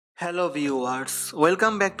Hello viewers,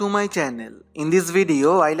 welcome back to my channel. In this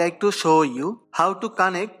video, I like to show you how to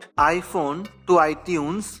connect iPhone to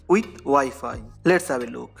iTunes with Wi-Fi. Let's have a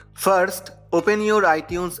look. First, open your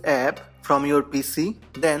iTunes app from your PC.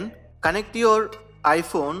 Then connect your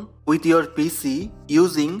iPhone with your PC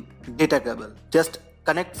using data cable. Just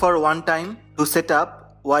connect for one time to set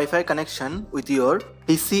up Wi-Fi connection with your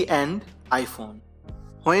PC and iPhone.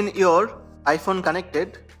 When your iPhone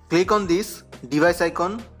connected, click on this device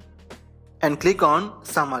icon and click on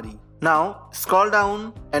Summary. Now scroll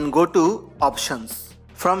down and go to Options.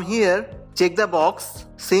 From here, check the box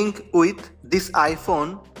Sync with this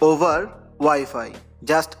iPhone over Wi-Fi.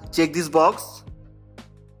 Just check this box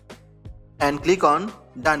and click on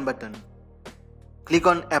Done button. Click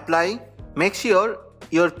on Apply. Make sure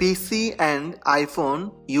your PC and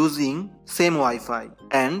iPhone using same Wi-Fi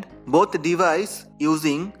and both device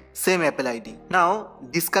using same Apple ID. Now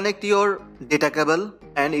disconnect your data cable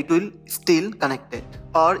and it will still connected,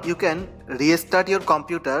 or you can restart your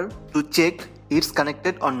computer to check it's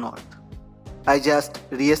connected or not. I just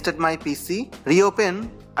restart my PC,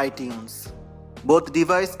 reopen iTunes. Both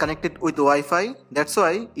device connected with Wi-Fi, that's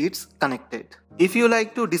why it's connected. If you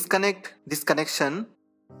like to disconnect this connection,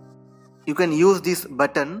 you can use this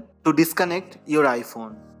button to disconnect your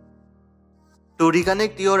iPhone. To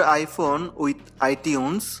reconnect your iPhone with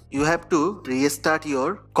iTunes, you have to restart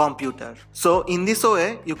your computer. So in this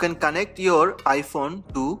way, you can connect your iPhone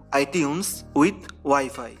to iTunes with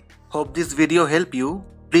Wi-Fi. Hope this video helped you.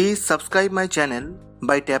 Please subscribe my channel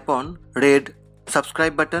by tap on red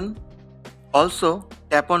subscribe button. Also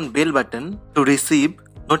tap on bell button to receive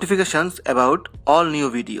notifications about all new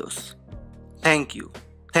videos. Thank you.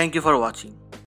 Thank you for watching.